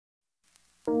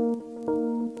Get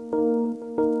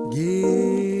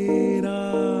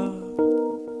up.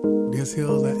 This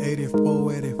here's an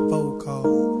 84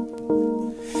 call.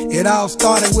 It all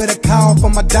started with a call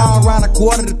from my dog around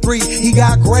 2:45. He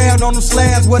got grabbed on the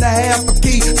slabs with a half a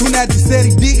key. Soon as he said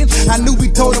he didn't, I knew he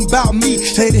told him about me.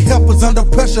 Say the help was under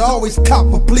pressure, always cop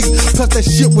a plea. Plus that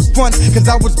shit was funny, cause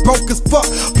I was broke as fuck.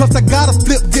 Plus I gotta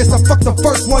flip this, I fucked the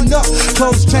first one up.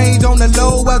 Clothes changed on the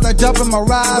low as I jump in my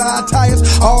ride. Tires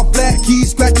all flat,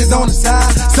 keys scratches on the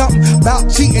side. Something about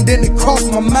cheating, then it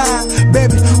crossed my mind.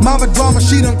 Baby, mama drama,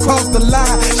 she done crossed the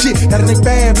line. Shit, gotta think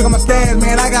bad, look at my stash,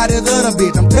 man, I got this other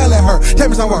bitch. I'm telling her, tell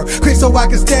me some word, quick so I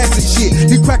can stash this shit.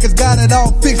 These crackers got it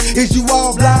all fixed. Is you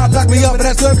all blind? Lock me up for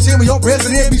that service shit when your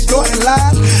president be starting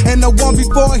lies. And the one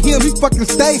before him, he fucking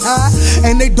stay high.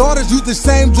 And they daughters use the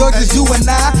same drugs as you and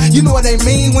I. You know what they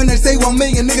mean when they say 1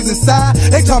 million niggas inside?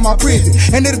 They talking about prison,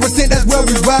 and 80% that's where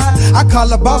we ride. I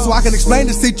call a boss so I can explain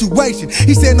the situation.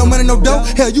 He said no money, no dough,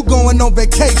 hell you going on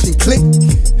vacation, click.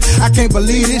 I can't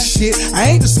believe this shit.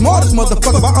 I ain't the smartest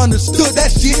motherfucker, but I understood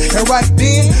that shit. And right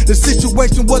then, the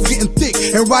situation was getting thick.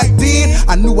 And right then,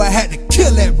 I knew I had to kill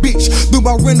that bitch. Through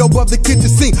my window above the kitchen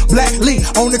sink, black lean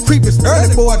on the creep. It's early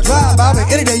for a drive-by, but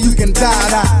any day you can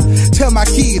die. Tell my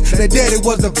kids that daddy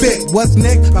was a vet. What's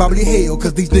next? Probably hell,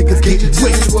 cause these niggas get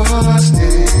tricked. What's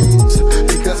next?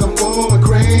 Because I'm going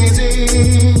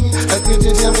crazy. Could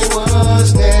you tell me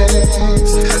what's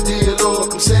next? Dear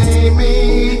Lord, come save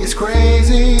me. It's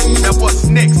crazy. Now what's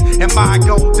next? Am I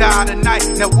gon' die tonight?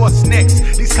 Now what's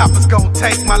next? These coppers gon'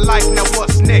 take my life. Now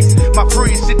what's next? My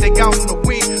friends shit, they gone on the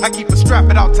wing. I keep a strap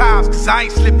at all times, cause I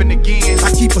ain't slipping again.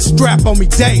 I keep a strap on me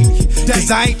daily,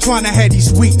 cause I ain't tryna have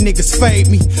these weak niggas fade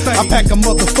me. I pack a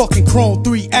motherfucking chrome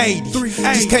 380,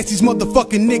 just in case these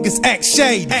motherfucking niggas act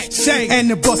shady. And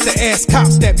the busta ass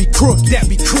cops that be crook.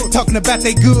 Talking about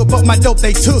they good, but my dope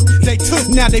they took.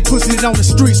 Now they pushing it on the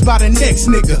streets by the next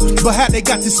nigga. But how they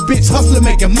got this bitch hustler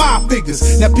making my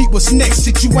figures? Now people's next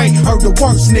shit, you ain't heard the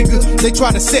worst, nigga. They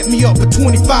try to set me up for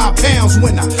 25 pounds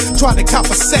when I tried to cop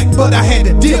a sack, but I had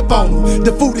to dip on him.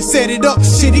 The fool that set it up,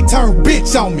 shit, he turned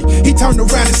bitch on me. He turned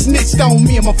around and snitched on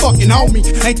me and my fucking homie.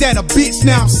 Ain't that a bitch?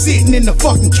 Now I'm sitting in the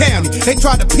fucking county. They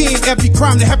tried to pin every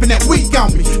crime that happened that week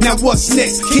on me. Now what's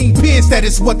next? Kingpins, that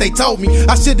is what they told me.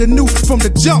 I shoulda knew from the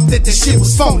jump that this shit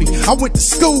was phony. I went to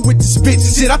school with this bitch,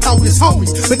 shit, I thought we was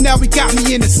homies. But now we got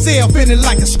me in the cell, feeling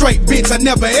like a straight bitch. I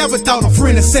never ever thought a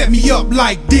friend would set me up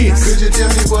like this. Could you tell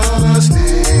me what's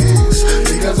next?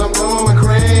 Because I'm going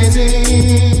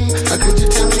crazy. Could you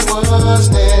tell me what's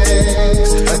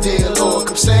next? Dear Lord,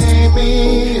 come save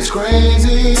me. It's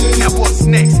crazy. Now what's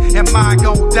next? Am I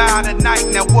gon' die tonight?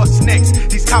 Now what's next?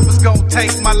 These coppers gon'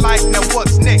 take my life. Now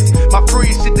what's next? My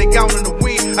friends shit, they gone in the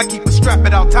wind. I keep a strap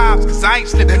at all times, cause I ain't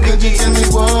slipping again. Could you tell me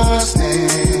what's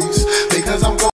next? Because I'm going